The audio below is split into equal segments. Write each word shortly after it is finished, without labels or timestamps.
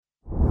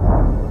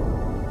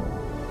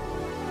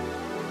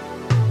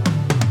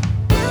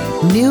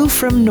New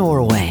from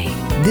Norway,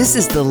 this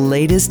is the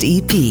latest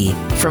EP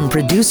from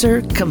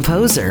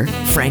producer-composer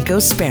Franko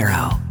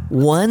Spero.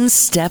 One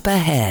Step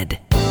Ahead.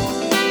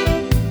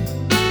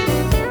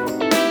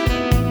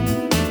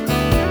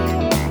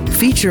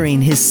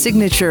 Featuring his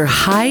signature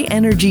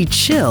high-energy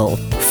chill,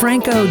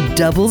 Franko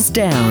doubles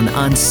down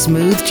on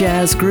smooth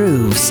jazz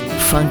grooves,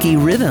 funky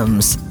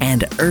rhythms,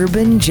 and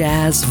urban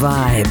jazz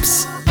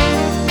vibes.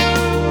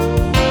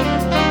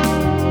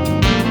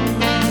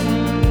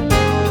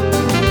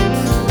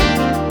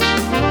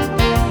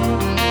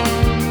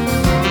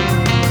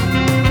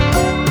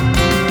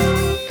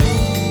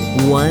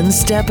 One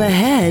Step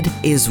Ahead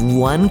is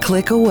one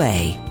click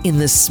away in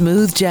the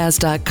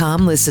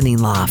smoothjazz.com listening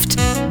loft.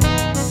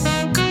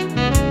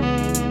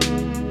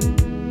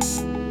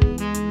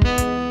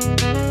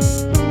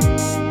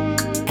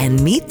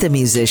 And meet the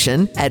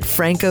musician at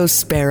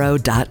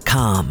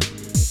frankospero.com.